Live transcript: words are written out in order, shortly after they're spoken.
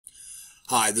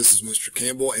Hi, this is Mr.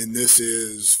 Campbell, and this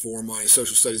is for my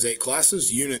Social Studies 8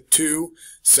 classes, Unit 2,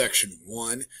 Section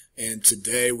 1. And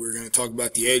today we're going to talk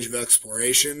about the age of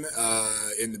exploration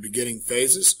in the beginning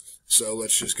phases. So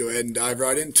let's just go ahead and dive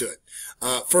right into it.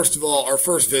 First of all, our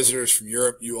first visitors from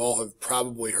Europe, you all have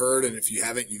probably heard, and if you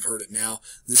haven't, you've heard it now,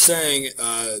 the saying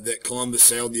that Columbus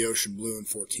sailed the ocean blue in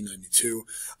 1492.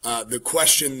 The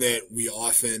question that we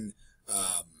often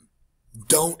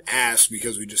don't ask,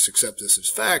 because we just accept this as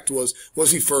fact, was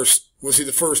he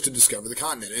the first to discover the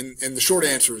continent? And the short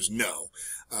answer is no.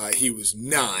 He was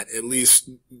not. At least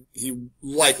he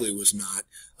likely was not.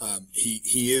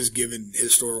 He is given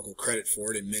historical credit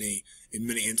for it in many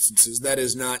instances. That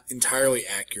is not entirely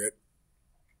accurate,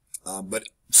 but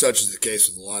such is the case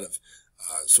with a lot of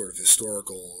sort of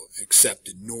historical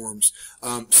accepted norms.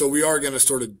 So we are going to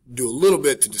sort of do a little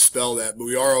bit to dispel that, but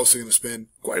we are also going to spend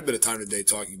quite a bit of time today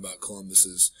talking about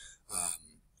Columbus's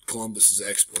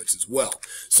exploits as well.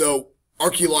 So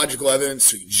archaeological evidence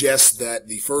suggests that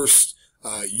the first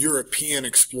European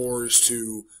explorers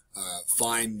to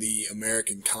find the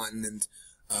American continent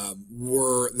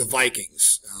were the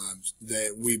Vikings.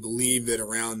 That we believe that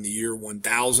around the year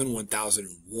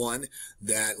 1001,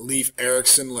 that Leif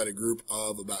Erikson led a group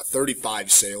of about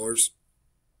 35 sailors,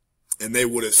 and they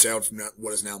would have sailed from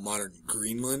what is now modern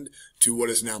Greenland to what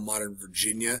is now modern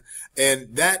Virginia.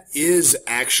 And that is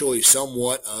actually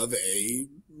somewhat of a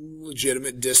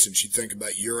legitimate distance. You think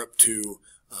about Europe to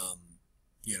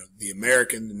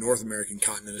the North American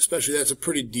continent especially, that's a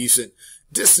pretty decent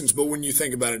distance. But when you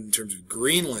think about it in terms of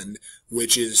Greenland,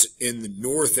 which is in the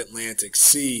North Atlantic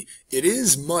Sea, it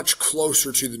is much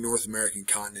closer to the North American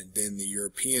continent than the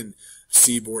European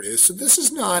seaboard is. So this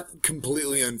is not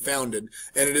completely unfounded,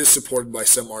 and it is supported by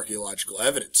some archaeological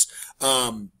evidence.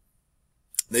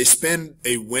 They spend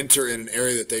a winter in an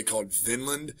area that they called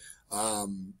Vinland.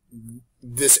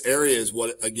 This area is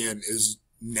what, again, is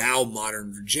now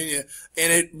modern Virginia,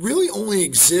 and it really only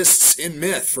exists in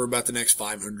myth for about the next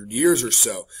 500 years or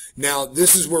so. Now,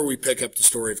 this is where we pick up the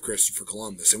story of Christopher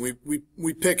Columbus, and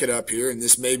we pick it up here, and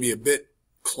this may be a bit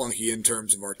clunky in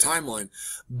terms of our timeline,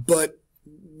 but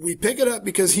we pick it up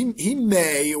because he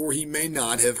may or he may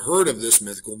not have heard of this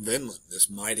mythical Vinland. This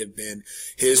might have been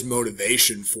his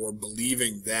motivation for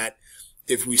believing that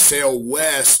if we sail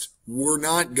west, we're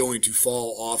not going to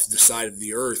fall off the side of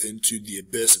the earth into the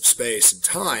abyss of space and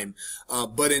time,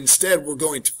 but instead we're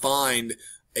going to find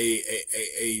a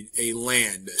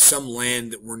land, some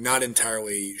land that we're not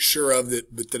entirely sure of,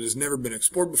 but that has never been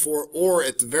explored before, or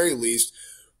at the very least,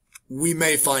 we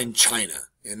may find China,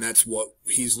 and that's what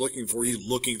he's looking for. He's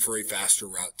looking for a faster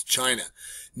route to China.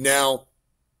 Now,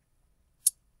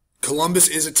 Columbus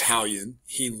is Italian.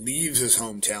 He leaves his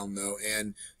hometown, though,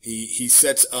 and he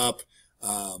sets up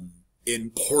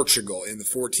in Portugal in the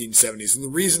 1470s. And the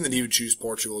reason that he would choose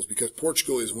Portugal is because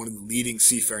Portugal is one of the leading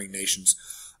seafaring nations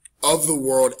of the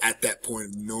world at that point,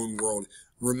 of the known world.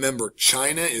 Remember,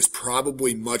 China is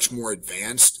probably much more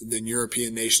advanced than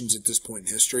European nations at this point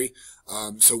in history.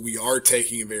 So we are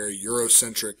taking a very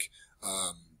Eurocentric,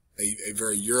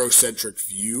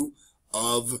 view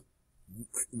of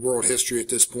world history at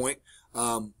this point.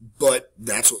 But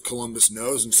that's what Columbus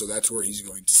knows, and so that's where he's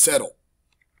going to settle.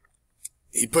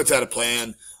 He puts out a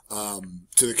plan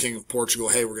to the King of Portugal.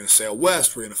 Hey, we're going to sail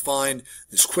west. We're going to find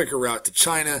this quicker route to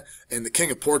China. And the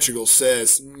King of Portugal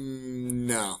says,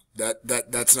 no,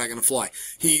 that's not going to fly.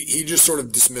 He just sort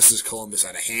of dismisses Columbus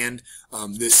out of hand.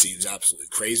 This seems absolutely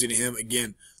crazy to him.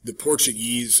 Again, the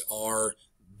Portuguese are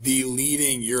the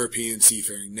leading European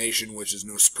seafaring nation, which is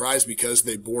no surprise because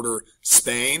they border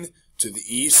Spain to the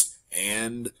east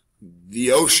and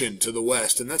the ocean to the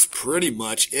west. And that's pretty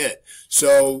much it.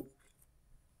 So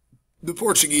the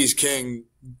Portuguese king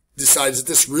decides that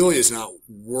this really is not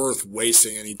worth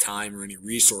wasting any time or any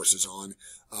resources on.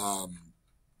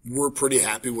 We're pretty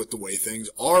happy with the way things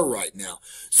are right now.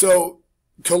 So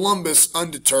Columbus,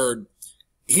 undeterred,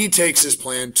 he takes his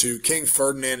plan to King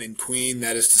Ferdinand and Queen,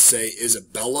 that is to say,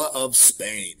 Isabella of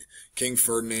Spain. King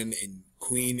Ferdinand and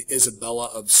Queen Isabella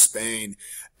of Spain.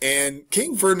 And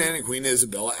King Ferdinand and Queen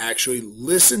Isabella actually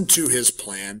listen to his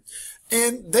plan,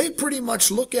 and they pretty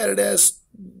much look at it as,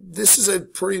 this is a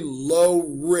pretty low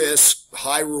risk,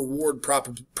 high reward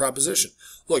proposition.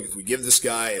 Look, if we give this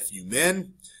guy a few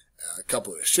men, a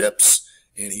couple of ships,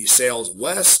 and he sails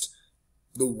west,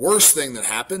 the worst thing that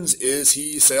happens is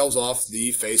he sails off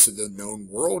the face of the known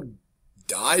world,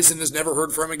 dies, and is never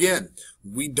heard from again.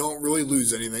 We don't really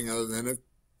lose anything other than a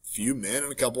few men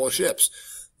and a couple of ships.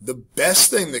 The best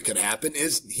thing that could happen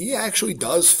is he actually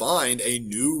does find a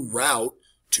new route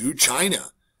to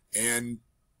China. And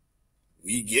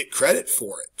we get credit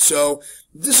for it. So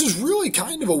this is really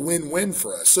kind of a win-win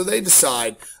for us. So they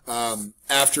decide,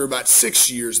 after about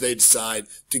 6 years, they decide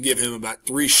to give him about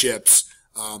 3 ships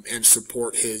and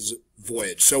support his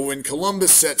voyage. So when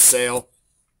Columbus set sail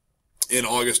in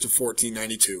August of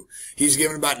 1492, he's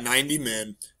given about 90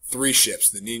 men, 3 ships,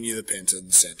 the Nina, the Pinta, and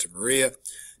the Santa Maria.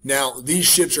 Now, these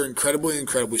ships are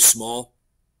incredibly small.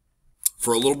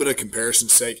 For a little bit of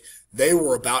comparison's sake, they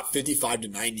were about 55 to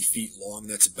 90 feet long.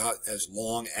 That's about as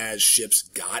long as ships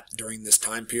got during this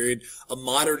time period. A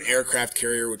modern aircraft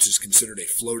carrier, which is considered a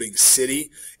floating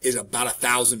city, is about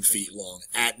 1,000 feet long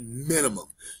at minimum.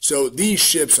 So these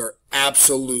ships are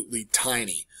absolutely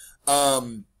tiny.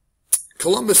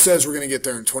 Columbus says we're going to get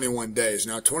there in 21 days.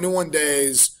 Now, 21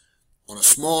 days on a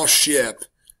small ship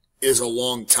is a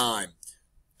long time.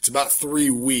 It's about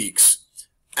 3 weeks.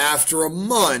 After a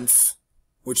month,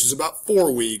 which is about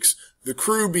 4 weeks, the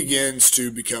crew begins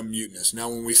to become mutinous. Now,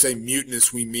 when we say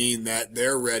mutinous, we mean that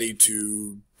they're ready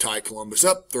to tie Columbus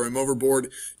up, throw him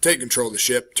overboard, take control of the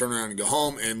ship, turn around and go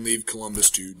home, and leave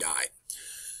Columbus to die.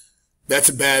 That's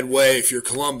a bad way if you're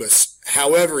Columbus.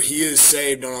 However, he is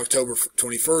saved on October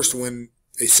 21st when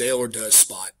a sailor does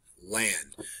spot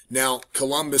land. Now,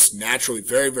 Columbus, naturally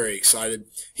very excited.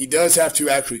 He does have to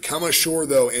actually come ashore,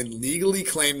 though, and legally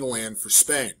claim the land for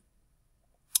Spain.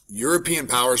 European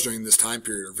powers during this time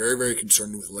period are very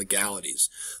concerned with legalities.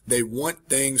 They want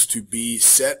things to be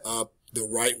set up the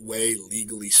right way,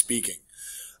 legally speaking.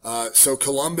 So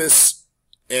Columbus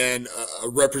and a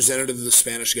representative of the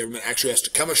Spanish government actually has to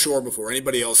come ashore before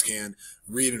anybody else can,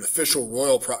 read an official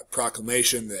royal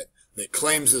proclamation that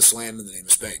claims this land in the name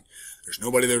of Spain. There's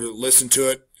nobody there to listen to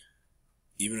it.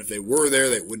 Even if they were there,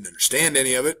 they wouldn't understand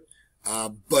any of it.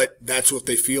 But that's what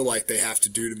they feel like they have to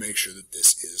do to make sure that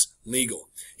this is legal.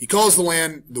 He calls the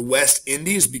land the West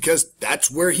Indies because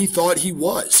that's where he thought he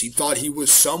was. He thought he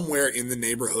was somewhere in the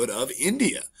neighborhood of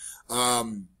India.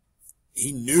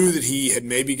 He knew that he had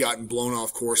maybe gotten blown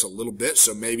off course a little bit,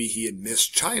 so maybe he had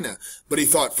missed China, but he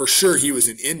thought for sure he was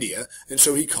in India, and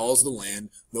so he calls the land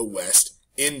the West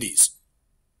Indies.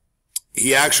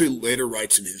 He actually later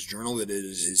writes in his journal that it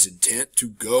is his intent to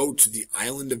go to the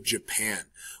island of Japan,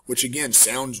 which again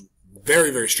sounds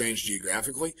very strange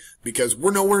geographically because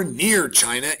we're nowhere near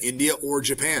China, India, or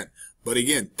Japan. But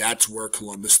again, that's where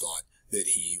Columbus thought that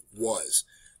he was.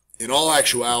 In all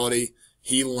actuality,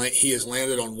 he has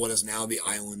landed on what is now the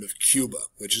island of Cuba,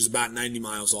 which is about 90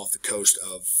 miles off the coast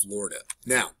of Florida.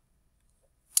 Now,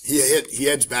 he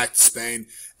heads back to Spain,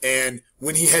 and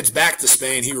when he heads back to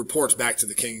Spain, he reports back to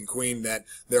the king and queen that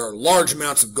there are large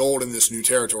amounts of gold in this new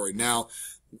territory. Now,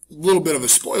 a little bit of a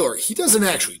spoiler, he doesn't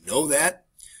actually know that.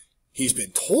 He's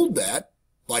been told that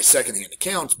by secondhand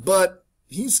accounts, but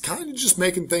he's kind of just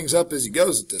making things up as he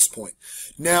goes at this point.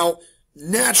 Now,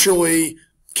 naturally,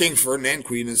 King Ferdinand and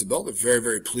Queen Isabel, they're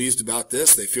very pleased about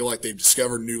this. They feel like they've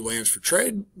discovered new lands for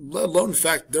trade, let alone the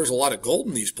fact that there's a lot of gold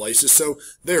in these places. So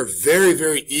they're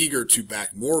very eager to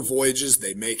back more voyages.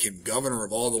 They make him governor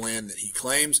of all the land that he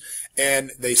claims,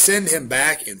 and they send him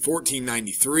back in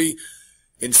 1493.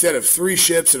 Instead of 3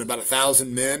 ships and about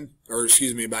 1,000 men, or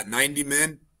excuse me, about 90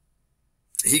 men,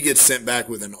 he gets sent back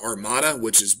with an armada,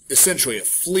 which is essentially a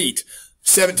fleet,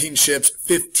 17 ships,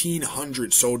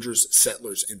 1,500 soldiers,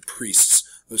 settlers, and priests.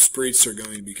 Those priests are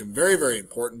going to become very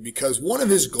important because one of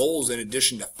his goals, in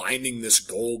addition to finding this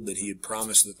gold that he had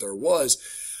promised that there was,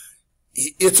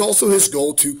 it's also his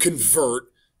goal to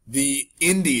convert the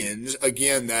Indians.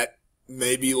 Again, that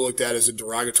may be looked at as a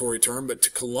derogatory term, but to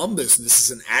Columbus, this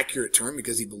is an accurate term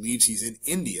because he believes he's in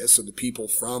India, so the people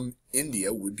from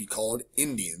India would be called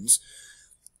Indians.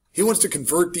 He wants to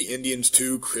convert the Indians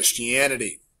to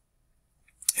Christianity,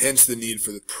 hence the need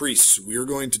for the priests. We are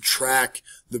going to track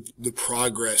the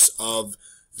progress of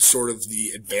sort of the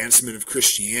advancement of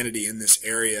Christianity in this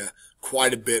area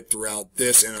quite a bit throughout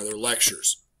this and other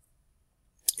lectures.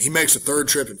 He makes a 3rd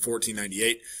trip in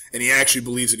 1498, and he actually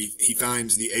believes that he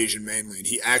finds the Asian mainland.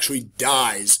 He actually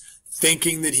dies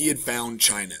thinking that he had found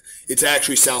China. It's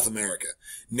actually South America.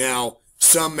 Now,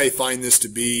 some may find this to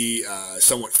be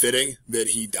somewhat fitting that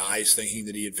he dies thinking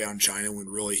that he had found China when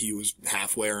really he was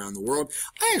halfway around the world.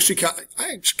 I actually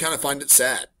kind of find it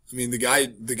sad. I mean, the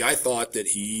guy thought that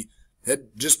he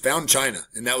had just found China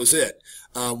and that was it,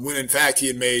 when in fact he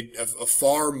had made a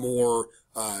far more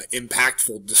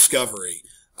impactful discovery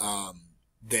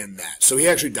than that. So he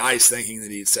actually dies thinking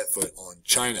that he had set foot on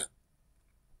China.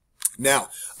 Now,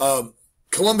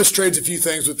 Columbus trades a few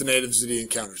things with the natives that he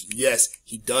encounters. Yes,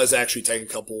 he does actually take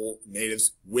a couple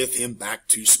natives with him back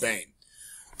to Spain.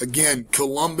 Again,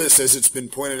 Columbus, as it's been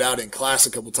pointed out in class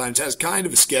a couple times, has kind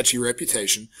of a sketchy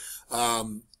reputation.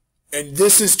 And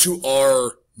this is to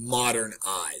our modern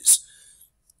eyes.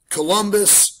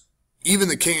 Columbus, even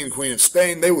the King and Queen of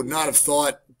Spain, they wouldn't have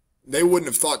thought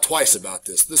twice about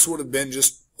this. This would have been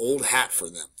just old hat for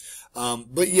them.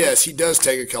 But yes, he does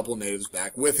take a couple of natives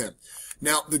back with him.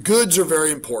 Now, the goods are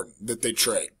very important that they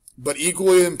trade, but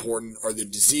equally important are the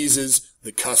diseases,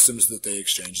 the customs that they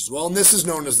exchange as well, and this is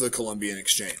known as the Columbian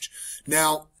Exchange.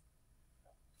 Now,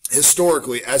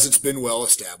 historically, as it's been well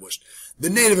established, the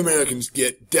Native Americans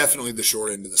get definitely the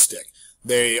short end of the stick.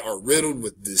 They are riddled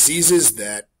with diseases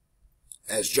that,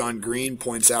 as John Green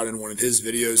points out in one of his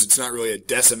videos, it's not really a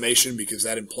decimation because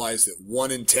that implies that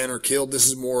 1 in 10 are killed. This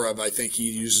is more of, I think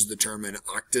he uses the term an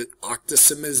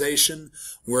octosimization,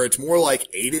 where it's more like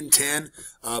 8 in 10,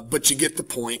 but you get the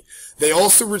point. They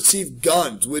also receive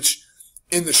guns, which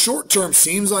in the short term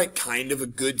seems like kind of a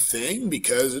good thing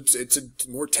because it's a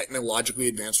more technologically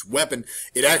advanced weapon.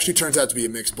 It actually turns out to be a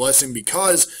mixed blessing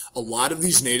because a lot of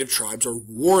these native tribes are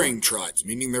warring tribes,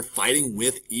 meaning they're fighting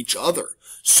with each other.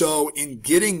 So in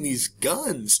getting these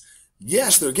guns,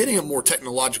 yes, they're getting a more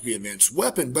technologically advanced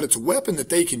weapon, but it's a weapon that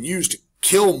they can use to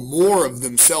kill more of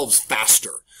themselves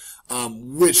faster,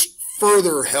 which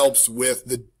further helps with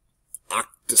the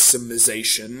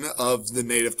octosimization of the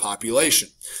native population.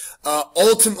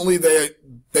 Ultimately,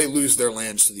 they lose their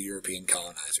lands to the European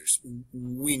colonizers.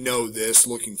 We know this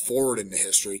looking forward into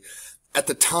history. At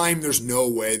the time, there's no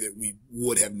way that we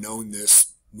would have known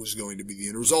this was going to be the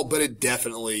end result, but it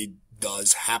definitely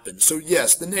does happen. So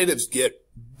yes, the natives get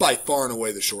by far and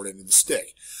away the short end of the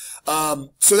stick.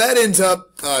 So that ends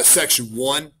up section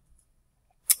 1.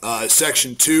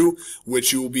 Section 2,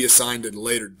 which you will be assigned at a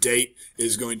later date,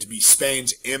 is going to be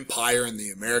Spain's empire in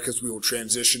the Americas. We will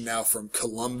transition now from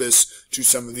Columbus to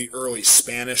some of the early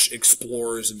Spanish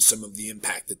explorers and some of the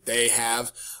impact that they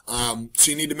have.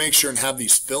 So you need to make sure and have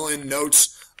these fill-in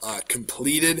notes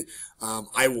completed.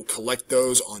 I will collect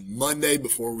those on Monday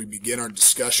before we begin our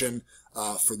discussion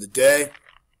for the day.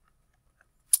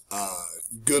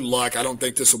 Good luck. I don't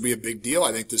think this will be a big deal.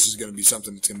 I think this is going to be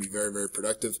something that's going to be very, very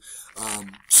productive.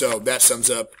 So that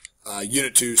sums up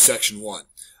Unit 2, Section 1.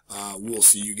 We'll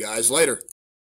see you guys later.